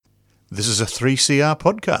This is a 3CR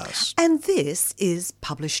podcast. And this is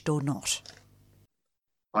Published or Not.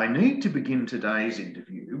 I need to begin today's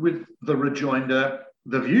interview with the rejoinder: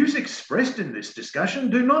 the views expressed in this discussion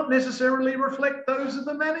do not necessarily reflect those of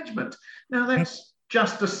the management. Now, that's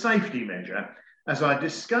just a safety measure, as I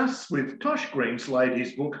discuss with Tosh Greenslade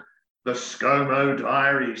his book, The ScoMo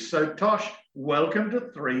Diaries. So, Tosh, welcome to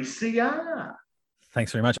 3CR.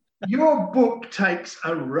 Thanks very much. Your book takes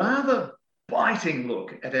a rather biting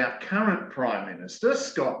look at our current Prime Minister,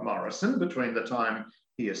 Scott Morrison, between the time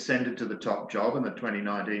he ascended to the top job and the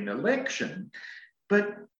 2019 election.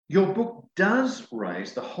 But your book does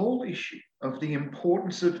raise the whole issue of the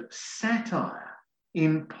importance of satire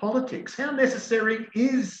in politics. How necessary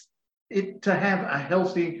is it to have a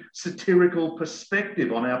healthy satirical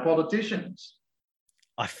perspective on our politicians?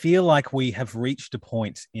 I feel like we have reached a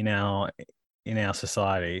point in our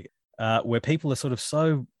society where people are sort of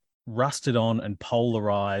so rusted on and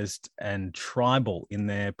polarized and tribal in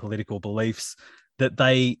their political beliefs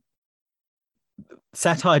that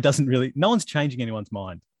satire doesn't really, no one's changing anyone's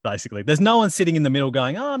mind, basically. There's no one sitting in the middle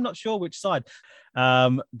going, oh, I'm not sure which side.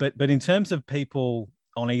 But in terms of people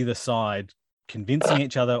on either side convincing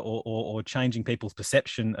each other or changing people's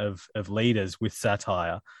perception of leaders with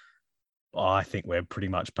satire, I think we're pretty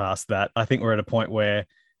much past that. I think we're at a point where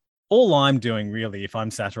all I'm doing really, if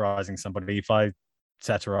I'm satirizing somebody, if I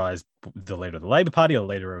satirize the leader of the Labor Party or the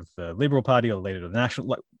leader of the Liberal Party or the leader of the National,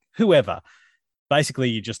 like whoever, basically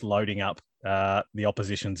you're just loading up the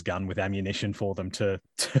opposition's gun with ammunition for them to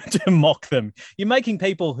mock them. You're making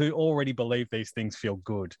people who already believe these things feel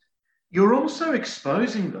good. You're also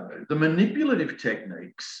exposing, though, the manipulative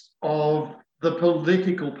techniques of the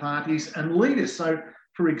political parties and leaders. So,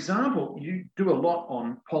 for example, you do a lot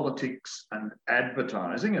on politics and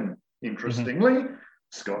advertising, and interestingly,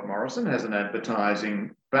 Scott Morrison has an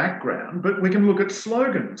advertising background, but we can look at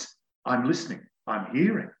slogans. I'm listening, I'm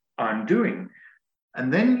hearing, I'm doing.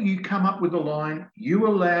 And then you come up with a line, you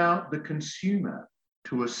allow the consumer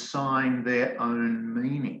to assign their own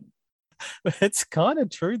meaning. It's kind of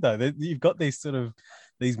true, though. You've got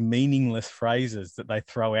these meaningless phrases that they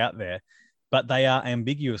throw out there, but they are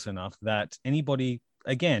ambiguous enough that anybody,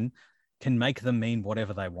 again, can make them mean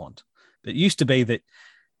whatever they want. It used to be that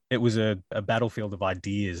it was a battlefield of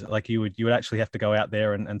ideas. Like you would actually have to go out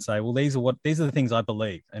there and say, well, these are the things I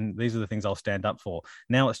believe, and these are the things I'll stand up for.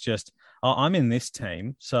 Now it's just, oh, I'm in this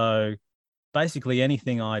team, so basically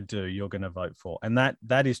anything I do, you're going to vote for. And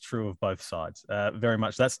that is true of both sides, very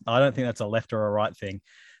much. I don't think that's a left or a right thing.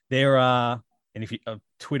 There are, and if you,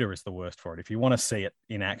 Twitter is the worst for it. If you want to see it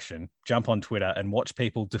in action, jump on Twitter and watch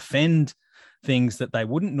people defend things that they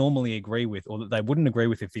wouldn't normally agree with, or that they wouldn't agree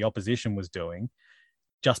with if the opposition was doing,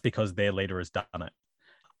 just because their leader has done it.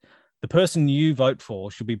 The person you vote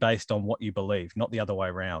for should be based on what you believe, not the other way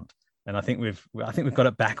around. And I think we've got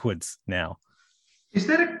it backwards now. Is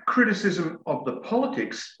that a criticism of the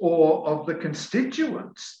politics or of the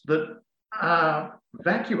constituents that are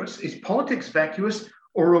vacuous? Is politics vacuous,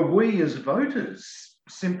 or are we as voters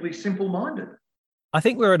simply simple-minded? I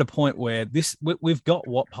think we're at a point where we've got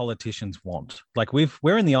what politicians want. Like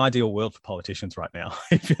we're in the ideal world for politicians right now.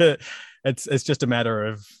 It's just a matter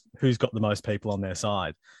of who's got the most people on their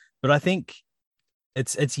side. But I think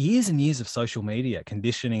it's years and years of social media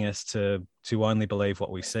conditioning us to only believe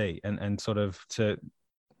what we see, and sort of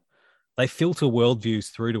they filter worldviews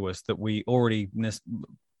through to us that we already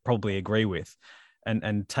probably agree with.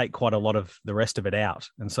 And take quite a lot of the rest of it out.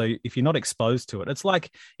 And so if you're not exposed to it, it's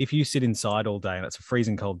like if you sit inside all day and it's a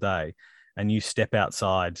freezing cold day and you step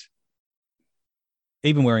outside,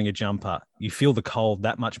 even wearing a jumper, you feel the cold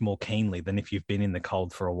that much more keenly than if you've been in the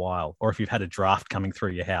cold for a while, or if you've had a draft coming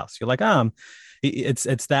through your house. You're like,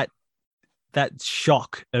 it's that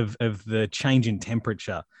shock of the change in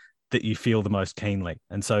temperature that you feel the most keenly.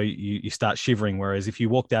 And so you start shivering. Whereas if you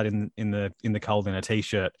walked out in the cold in a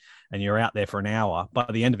t-shirt and you're out there for an hour, by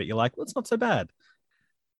the end of it, you're like, well, it's not so bad.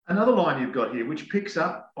 Another line you've got here, which picks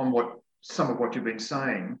up on some of what you've been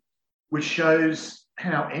saying, which shows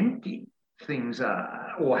how empty things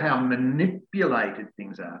are or how manipulated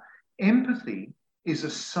things are. Empathy is a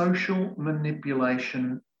social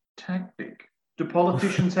manipulation tactic. Do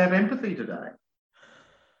politicians have empathy today?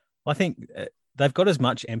 I think they've got as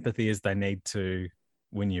much empathy as they need to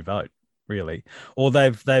win your vote, really. Or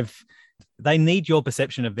they need your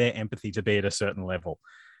perception of their empathy to be at a certain level.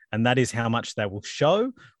 And that is how much they will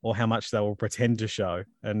show or how much they will pretend to show.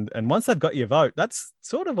 And once they've got your vote, that's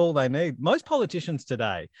sort of all they need. Most politicians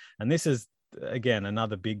today, and this is, again,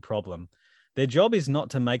 another big problem, their job is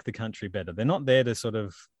not to make the country better. They're not there to sort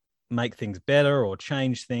of make things better or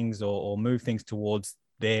change things or move things towards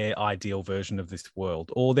their ideal version of this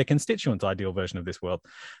world or their constituents' ideal version of this world.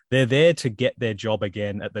 They're there to get their job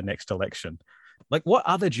again at the next election. Like, what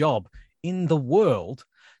other job in the world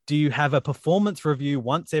do you have a performance review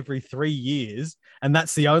once every 3 years, and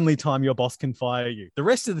that's the only time your boss can fire you? The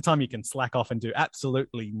rest of the time you can slack off and do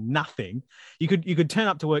absolutely nothing. You could turn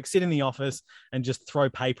up to work, sit in the office, and just throw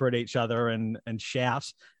paper at each other and shout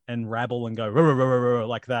and rabble and go "Ruh, ruh, ruh, ruh, ruh,"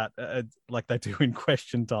 like that, like they do in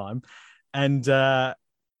Question Time, and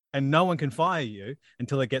no one can fire you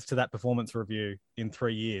until it gets to that performance review in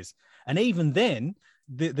 3 years. And even then,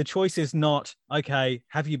 the choice is not, okay,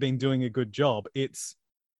 have you been doing a good job? It's,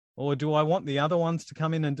 or do I want the other ones to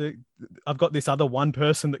come in and do? I've got this other one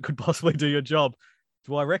person that could possibly do your job.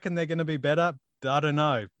 Do I reckon they're going to be better? I don't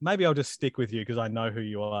know. Maybe I'll just stick with you because I know who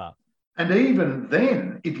you are. And even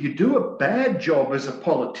then, if you do a bad job as a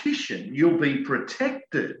politician, you'll be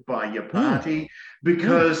protected by your party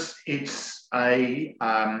because it's a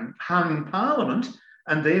hung parliament,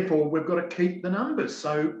 and therefore we've got to keep the numbers.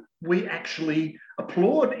 So we actually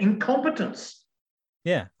applaud incompetence.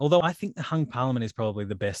 Yeah, although I think the hung parliament is probably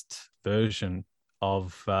the best version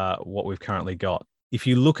of what we've currently got. If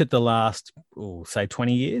you look at the last, say,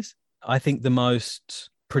 20 years, I think the most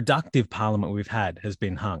productive parliament we've had has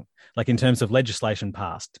been hung, like in terms of legislation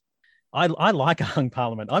passed. I like a hung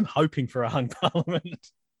parliament. I'm hoping for a hung parliament.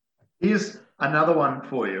 Here's another one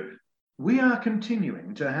for you. We are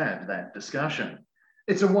continuing to have that discussion.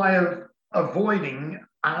 It's a way of avoiding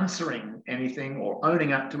answering anything or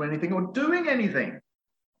owning up to anything or doing anything.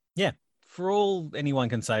 Yeah, for all anyone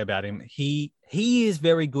can say about him, he is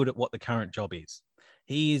very good at what the current job is.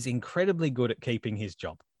 He is incredibly good at keeping his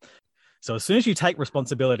job. So as soon as you take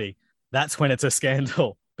responsibility, that's when it's a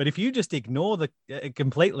scandal. But if you just ignore the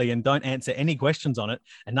completely and don't answer any questions on it,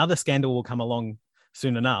 another scandal will come along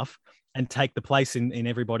soon enough and take the place in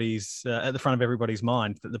everybody's at the front of everybody's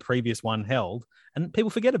mind that the previous one held, and people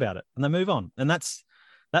forget about it and they move on. And that's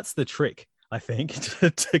the trick, I think,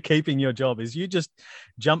 to keeping your job, is you just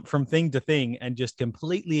jump from thing to thing and just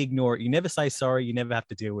completely ignore it. You never say sorry. You never have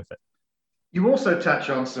to deal with it. You also touch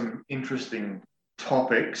on some interesting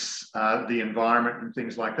topics, the environment and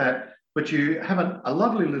things like that, but you have a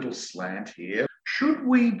lovely little slant here. Should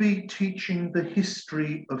we be teaching the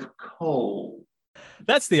history of coal?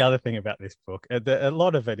 That's the other thing about this book. A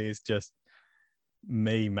lot of it is just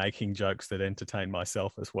me making jokes that entertain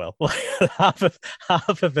myself as well. half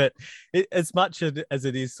of it, as much as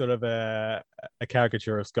it is sort of a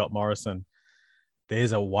caricature of Scott Morrison,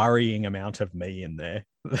 there's a worrying amount of me in there.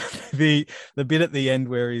 the bit at the end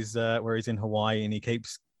where he's in Hawaii and he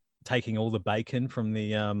keeps taking all the bacon from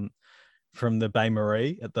the Bain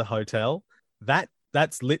Marie at the hotel.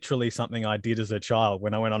 That's literally something I did as a child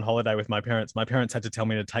when I went on holiday with my parents. My parents had to tell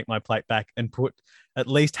me to take my plate back and put at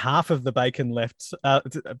least half of the bacon left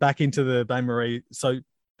back into the Bain Marie so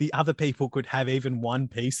the other people could have even one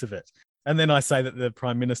piece of it. And then I say that the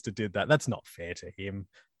Prime Minister did that. That's not fair to him,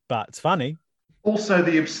 but it's funny. Also,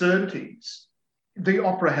 the absurdities. The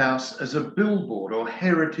Opera House as a billboard or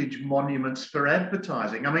heritage monuments for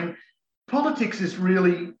advertising. I mean, politics is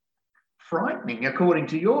really frightening, according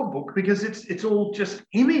to your book, because it's all just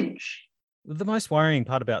image. The most worrying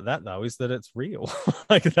part about that, though, is that it's real.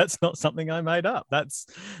 Like, that's not something I made up.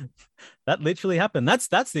 That literally happened.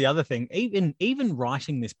 That's the other thing. Even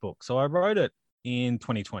writing this book. So I wrote it in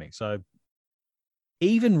 2020. So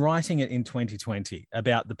even writing it in 2020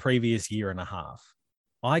 about the previous year and a half,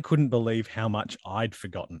 I couldn't believe how much I'd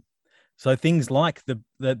forgotten. So things like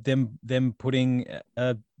them putting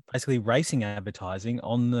basically racing advertising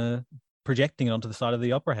on projecting it onto the side of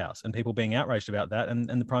the Opera House and people being outraged about that, and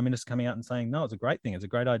the Prime Minister coming out and saying, no, it's a great thing. It's a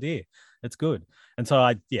great idea. It's good. And so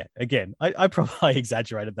I probably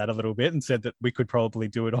exaggerated that a little bit and said that we could probably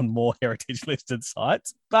do it on more heritage listed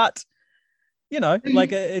sites, but it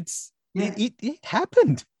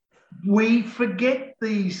happened. We forget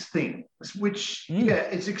these things, which,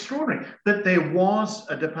 it's extraordinary that there was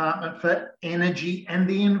a Department for Energy and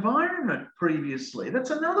the Environment previously.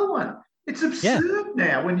 That's another one. It's absurd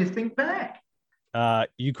now when you think back.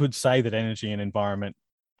 You could say that energy and environment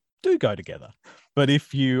do go together. But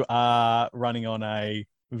if you are running on a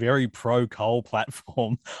very pro-coal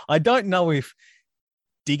platform, I don't know if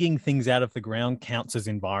digging things out of the ground counts as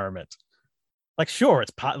environment. Like, sure,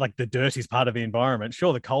 it's part, like the dirt is part of the environment.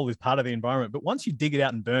 Sure, the coal is part of the environment. But once you dig it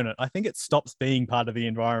out and burn it, I think it stops being part of the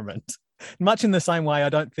environment. Much in the same way, I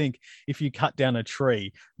don't think if you cut down a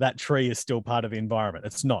tree, that tree is still part of the environment.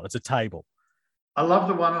 It's not. It's a table. I love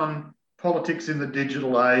the one on politics in the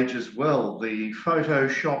digital age as well, the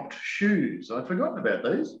photoshopped shoes. I'd forgotten about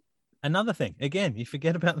these. Another thing, again, you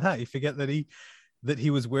forget about that. You forget that that he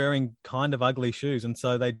was wearing kind of ugly shoes. And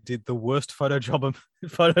so they did the worst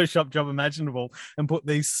Photoshop job imaginable and put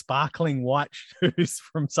these sparkling white shoes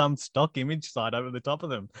from some stock image site over the top of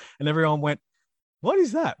them. And everyone went, what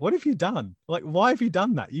is that? What have you done? Like, why have you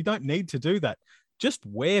done that? You don't need to do that. Just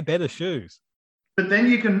wear better shoes. But then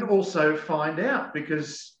you can also find out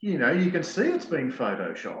because, you can see it's been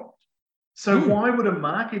Photoshopped. So why would a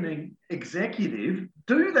marketing executive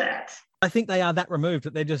do that? I think they are that removed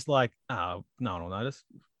that they're just like, oh, no one will notice.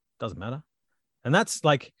 Doesn't matter. And that's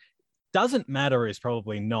like, doesn't matter is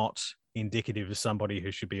probably not indicative of somebody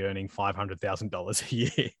who should be earning $500,000 a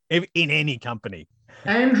year in any company.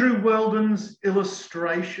 Andrew Weldon's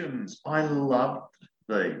illustrations. I loved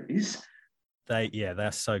these.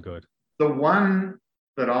 They're so good. The one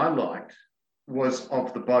that I liked was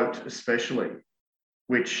of the boat especially,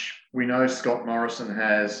 which we know Scott Morrison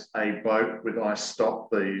has a boat with I Stop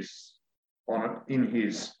These on it in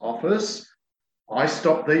his office. I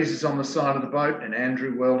Stop These is on the side of the boat, and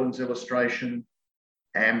Andrew Weldon's illustration,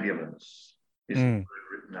 ambulance, is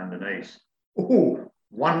written underneath. Oh,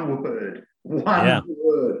 one word.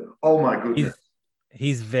 Oh my goodness.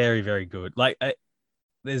 He's very, very good. Like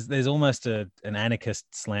there's almost an anarchist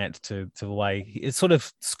slant to the way it's sort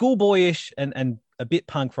of schoolboyish and a bit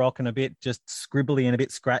punk rock and a bit just scribbly and a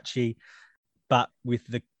bit scratchy, but with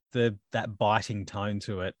that biting tone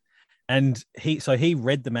to it. And he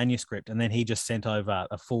read the manuscript and then he just sent over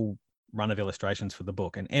a full run of illustrations for the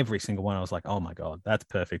book, and every single one I was like, oh my God, that's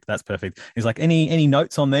perfect. He's like, any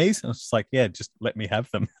notes on these? And I was just like, yeah, just let me have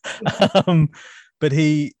them. But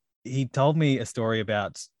he told me a story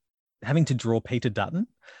about having to draw Peter Dutton,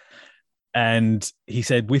 and he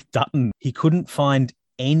said with Dutton he couldn't find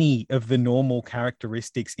any of the normal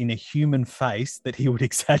characteristics in a human face that he would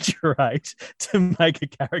exaggerate to make a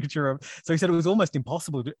caricature of. So he said it was almost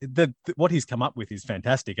impossible. What he's come up with is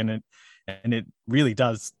fantastic, and it really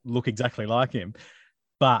does look exactly like him.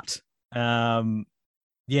 But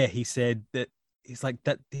he said that he's like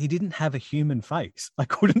that he didn't have a human face. I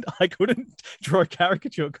couldn't draw a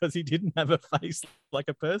caricature because he didn't have a face like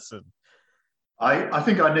a person. I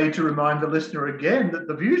think I need to remind the listener again that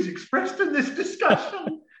the views expressed in this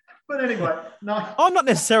discussion. But anyway, no.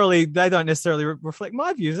 They don't necessarily reflect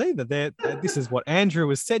my views either. This is what Andrew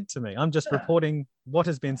has said to me. I'm just reporting what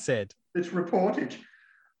has been said. It's reportage.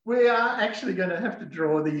 We are actually going to have to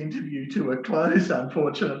draw the interview to a close,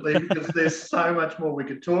 unfortunately, because there's so much more we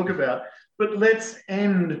could talk about. But let's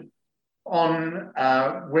end on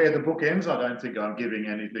where the book ends. I don't think I'm giving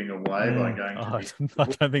anything away by going to I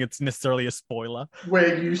don't think it's necessarily a spoiler.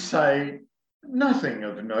 Where you say nothing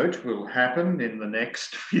of note will happen in the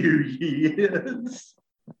next few years.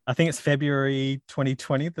 I think it's February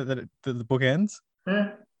 2020 that the book ends.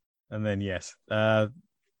 Yeah. And then, yes,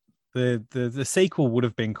 the sequel would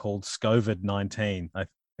have been called Scovid-19, I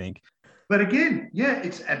think. But again,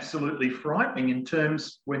 it's absolutely frightening in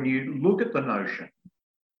terms when you look at the notion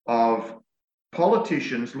of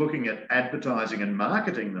politicians looking at advertising and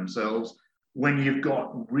marketing themselves when you've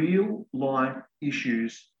got real life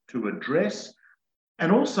issues to address,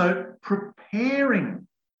 and also preparing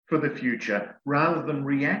for the future rather than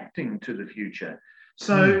reacting to the future.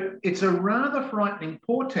 So it's a rather frightening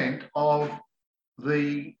portent of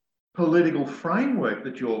the political framework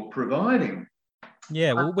that you're providing.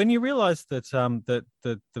 Yeah, well, when you realise that that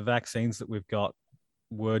the vaccines that we've got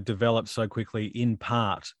were developed so quickly in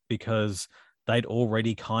part because they'd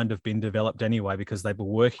already kind of been developed anyway, because they were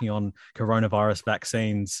working on coronavirus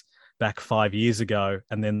vaccines back 5 years ago,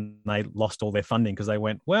 and then they lost all their funding because they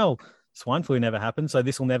went, well, swine flu never happened, so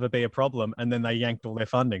this will never be a problem, and then they yanked all their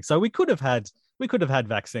funding. So we could have had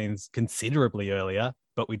vaccines considerably earlier,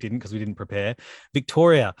 but we didn't because we didn't prepare.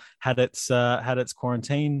 Victoria had its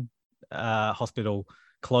quarantine hospital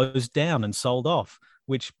closed down and sold off,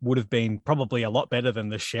 which would have been probably a lot better than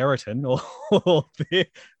the Sheraton or the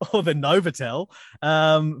Novotel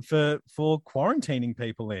for quarantining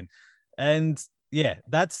people in. And yeah,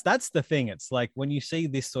 that's the thing. It's like when you see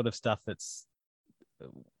this sort of stuff,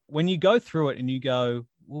 when you go through it and you go,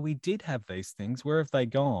 well, we did have these things, where have they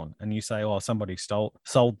gone? And you say, oh, somebody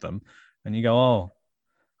sold them. And you go, oh,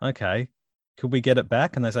 okay, could we get it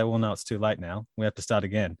back? And they say, well, no, it's too late now. We have to start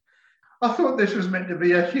again. I thought this was meant to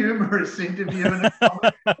be a humorous interview.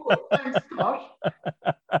 Thanks, Tosh.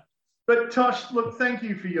 But Tosh, look, thank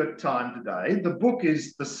you for your time today. The book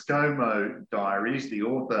is The ScoMo Diaries, the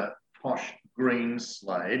author Tosh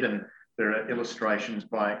Greenslade, and there are illustrations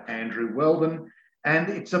by Andrew Weldon, and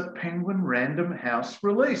it's a Penguin Random House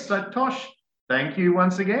release. So Tosh, thank you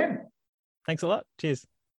once again. Thanks a lot. Cheers.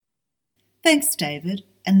 Thanks, David.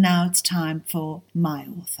 And now it's time for my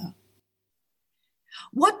author.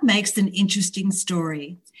 What makes an interesting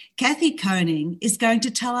story? Kathy Koning is going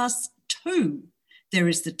to tell us two. There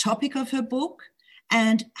is the topic of her book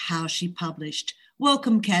and how she published.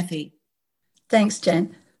 Welcome, Kathy. Thanks,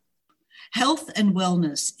 Jan. Health and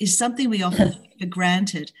wellness is something we often take for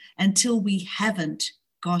granted until we haven't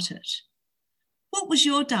got it. What was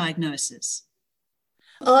your diagnosis?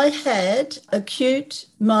 I had acute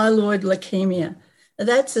myeloid leukemia.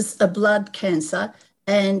 That's a blood cancer,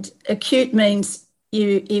 and acute means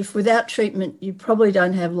if without treatment, you probably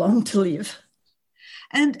don't have long to live.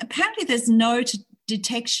 And apparently there's no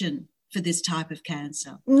detection for this type of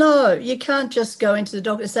cancer. No, you can't just go into the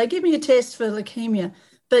doctor and say, give me a test for leukemia.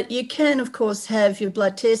 But you can, of course, have your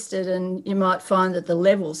blood tested and you might find that the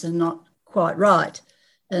levels are not quite right.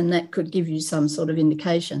 And that could give you some sort of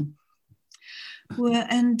indication. Well,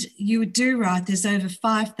 and you do right, there's over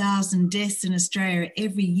 5,000 deaths in Australia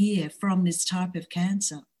every year from this type of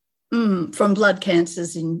cancer. From blood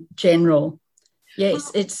cancers in general. Yes,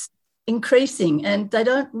 it's increasing and they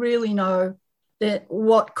don't really know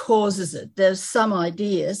what causes it. There's some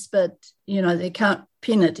ideas, but, they can't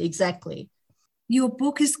pin it exactly. Your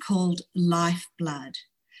book is called Lifeblood.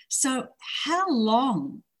 So how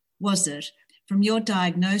long was it from your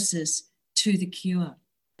diagnosis to the cure?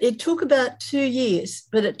 It took about 2 years,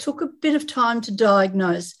 but it took a bit of time to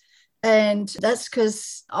diagnose. And that's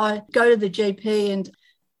because I go to the GP and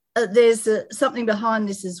there's something behind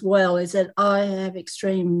this as well, is that I have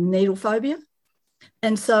extreme needle phobia.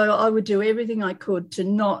 And so I would do everything I could to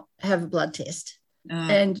not have a blood test.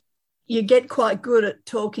 And you get quite good at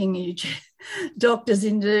talking doctors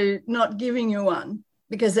into not giving you one,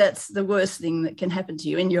 because that's the worst thing that can happen to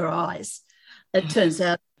you in your eyes. It turns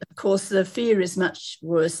out, of course, the fear is much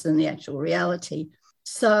worse than the actual reality.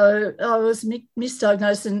 So I was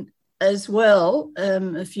misdiagnosed as well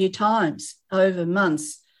a few times over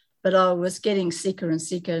months, but I was getting sicker and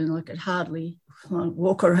sicker and I could hardly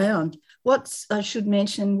walk around. I should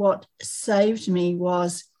mention, what saved me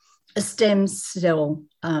was a stem cell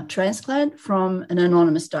transplant from an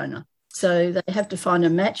anonymous donor. So they have to find a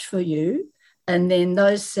match for you, and then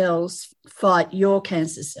those cells fight your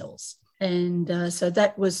cancer cells. And so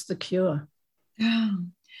that was the cure. Oh.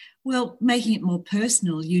 Well, making it more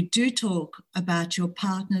personal, you do talk about your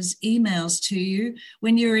partner's emails to you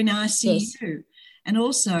when you're in ICU, yes. And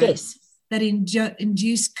also that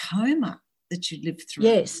induced coma that you lived through.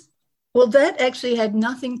 Yes. Well, that actually had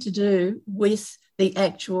nothing to do with the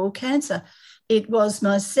actual cancer. It was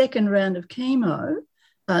my second round of chemo.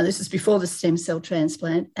 This is before the stem cell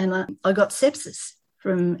transplant, and I got sepsis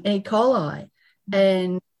from E. coli.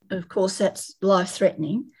 And, of course, that's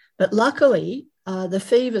life-threatening. But luckily, the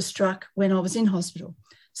fever struck when I was in hospital,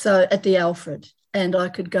 so at the Alfred, and I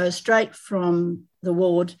could go straight from the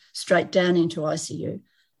ward straight down into ICU.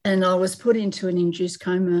 And I was put into an induced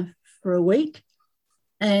coma for a week.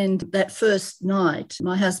 And that first night,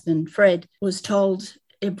 my husband, Fred, was told,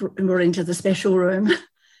 brought into the special room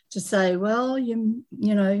to say, well,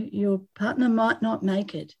 your partner might not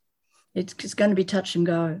make it. It's going to be touch and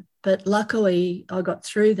go. But luckily, I got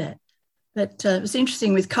through that. But it was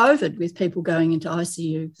interesting with COVID, with people going into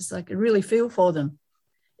ICU, because I could really feel for them.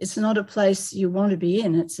 It's not a place you want to be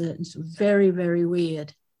in. It's very, very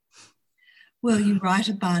weird. Well, you write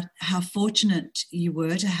about how fortunate you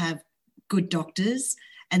were to have good doctors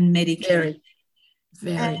and Medicare. Very,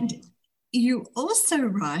 very. And you also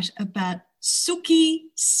write about Suki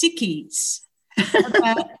Sickies,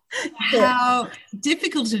 about how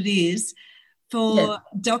difficult it is for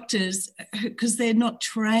doctors, because they're not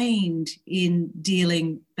trained in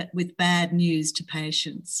dealing with bad news to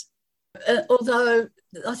patients. Although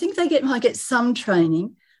I think they might get some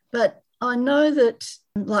training, but I know that,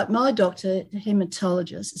 like my doctor, a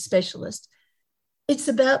hematologist, a specialist, it's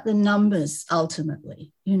about the numbers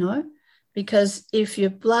ultimately, because if your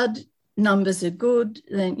blood numbers are good,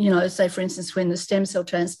 then, say, for instance, when the stem cell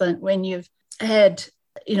transplant, when you've had,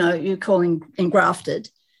 you're calling engrafted,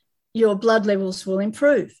 your blood levels will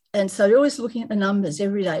improve. And so you're always looking at the numbers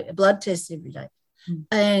every day, a blood test every day.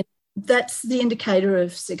 And that's the indicator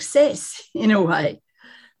of success in a way.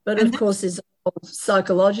 But of course, there's a whole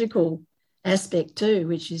psychological aspect too,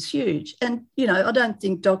 which is huge. And, I don't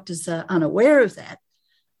think doctors are unaware of that,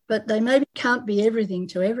 but they maybe can't be everything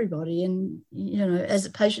to everybody. And, as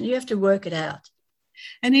a patient, you have to work it out.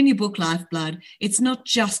 And in your book, Lifeblood, it's not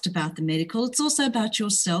just about the medical, it's also about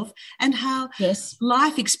yourself and how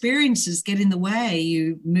life experiences get in the way.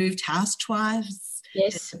 You moved house twice,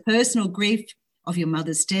 the personal grief of your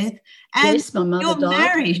mother's death, and my mother your died.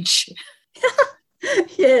 marriage.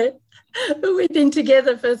 Yeah, we've been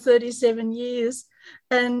together for 37 years.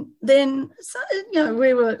 And then, so,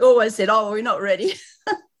 we were always said, oh, we're not ready.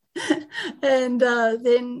 And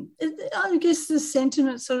then I guess the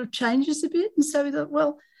sentiment sort of changes a bit. And so we thought,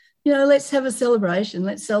 well, let's have a celebration.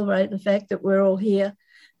 Let's celebrate the fact that we're all here.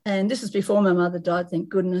 And this was before my mother died, thank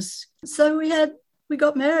goodness. So we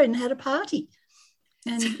got married and had a party.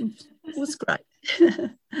 And it was great.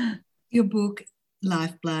 Your book,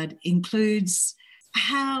 Lifeblood, includes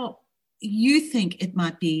how you think it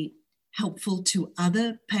might be helpful to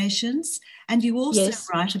other patients. And you also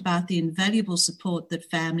write about the invaluable support that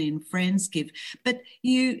family and friends give. But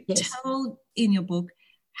you tell in your book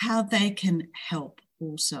how they can help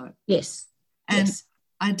also. Yes. And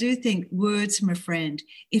I do think, words from a friend,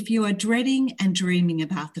 if you are dreading and dreaming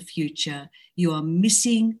about the future, you are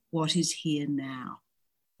missing what is here now.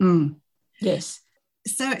 Yes.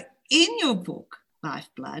 So in your book,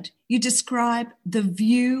 Lifeblood, you describe the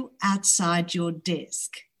view outside your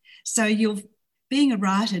desk. So being a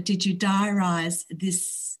writer, did you diarise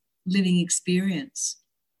this living experience?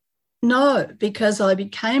 No, because I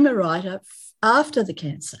became a writer after the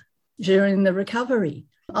cancer, during the recovery.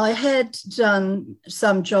 I had done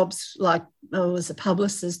some jobs, like I was a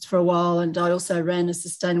publicist for a while, and I also ran a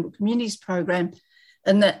sustainable communities program,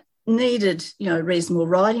 and that needed, reasonable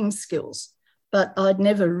writing skills. But I'd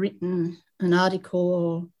never written an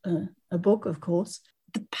article or a book, of course.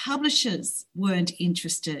 The publishers weren't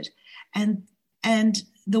interested. And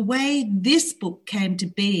the way this book came to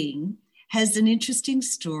being has an interesting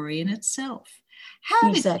story in itself.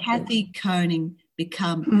 How did Kathy Koning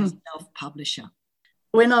become a self-publisher?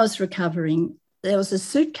 When I was recovering, there was a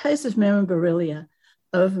suitcase of memorabilia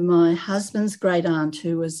of my husband's great aunt,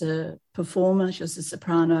 who was a performer, she was a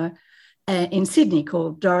soprano, in Sydney,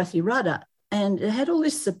 called Dorothy Rudder. And it had all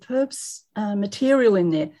this superb material in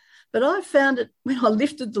there. But I found it, when I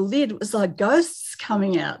lifted the lid, it was like ghosts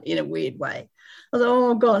coming out in a weird way. I thought,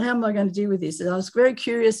 oh, God, how am I going to deal with this? And I was very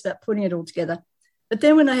curious about putting it all together. But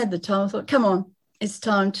then when I had the time, I thought, come on, it's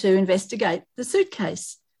time to investigate the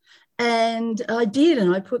suitcase. And I did,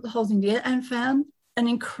 and I put the whole thing together and found an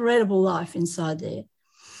incredible life inside there.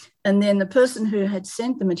 And then the person who had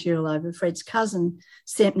sent the material over, Fred's cousin,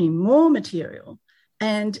 sent me more material.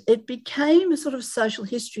 And it became a sort of social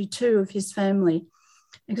history too of his family,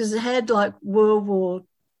 because it had like World War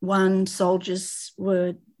I soldiers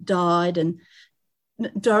died, and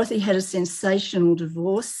Dorothy had a sensational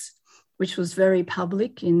divorce, which was very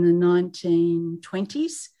public in the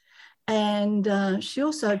 1920s. And she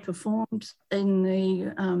also performed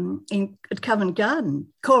in at Covent Garden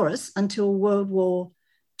Chorus until World War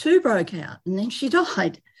II broke out, and then she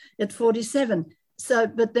died at 47. So,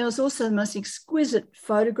 but there was also the most exquisite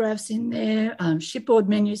photographs in there, shipboard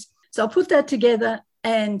menus. So I put that together,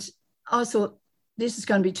 and I thought this is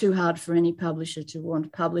going to be too hard for any publisher to want to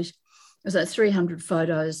publish. It was like 300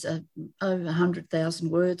 photos, over 100,000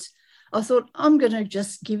 words. I thought, I'm going to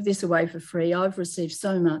just give this away for free. I've received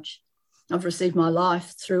so much. I've received my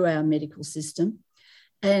life through our medical system.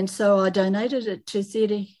 And so I donated it to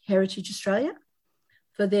Theatre Heritage Australia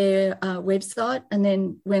for their website. And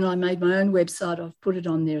then when I made my own website, I've put it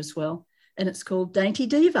on there as well. And it's called Dainty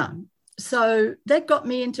Diva. So that got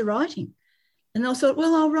me into writing. And I thought,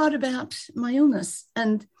 well, I'll write about my illness,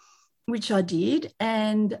 and which I did.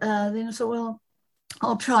 And then I thought, well,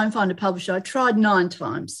 I'll try and find a publisher. I tried 9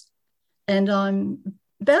 times, and I'm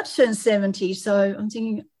about to turn 70. So I'm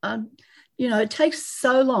thinking, it takes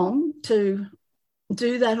so long to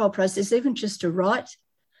do that whole process, even just to write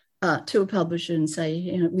to a publisher and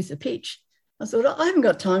say, with a pitch. I thought, I haven't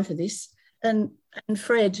got time for this. And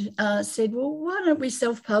Fred said, well, why don't we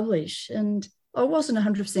self-publish? And I wasn't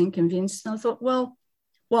 100% convinced. And I thought, well,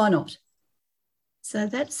 why not? So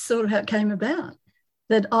that's sort of how it came about,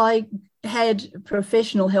 that I had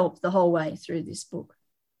professional help the whole way through this book.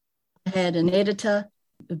 I had an editor,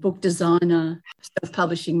 a book designer,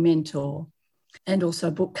 self-publishing mentor, and also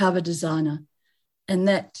a book cover designer. And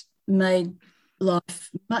that made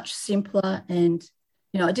life much simpler. And,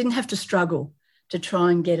 I didn't have to struggle to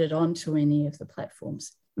try and get it onto any of the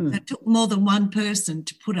platforms. It took more than one person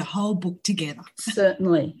to put a whole book together.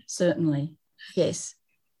 Certainly, yes.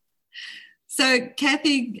 So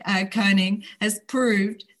Kathy Koning has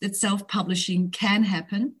proved that self-publishing can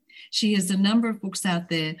happen. She has a number of books out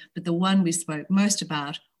there, but the one we spoke most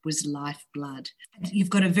about was Lifeblood. You've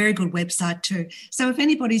got a very good website too. So if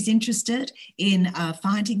anybody's interested in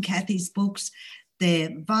finding Kathy's books, they're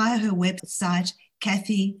via her website,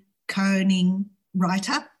 Kathy Koning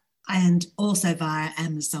Writer, and also via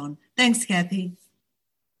Amazon. Thanks, Kathy.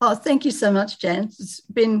 Oh, thank you so much, Jan. It's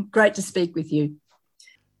been great to speak with you.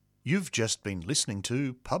 You've just been listening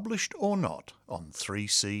to Published or Not on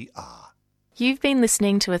 3CR. You've been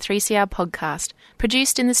listening to a 3CR podcast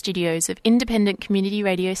produced in the studios of independent community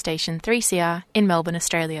radio station 3CR in Melbourne,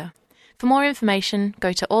 Australia. For more information,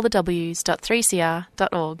 go to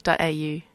allthews.3cr.org.au.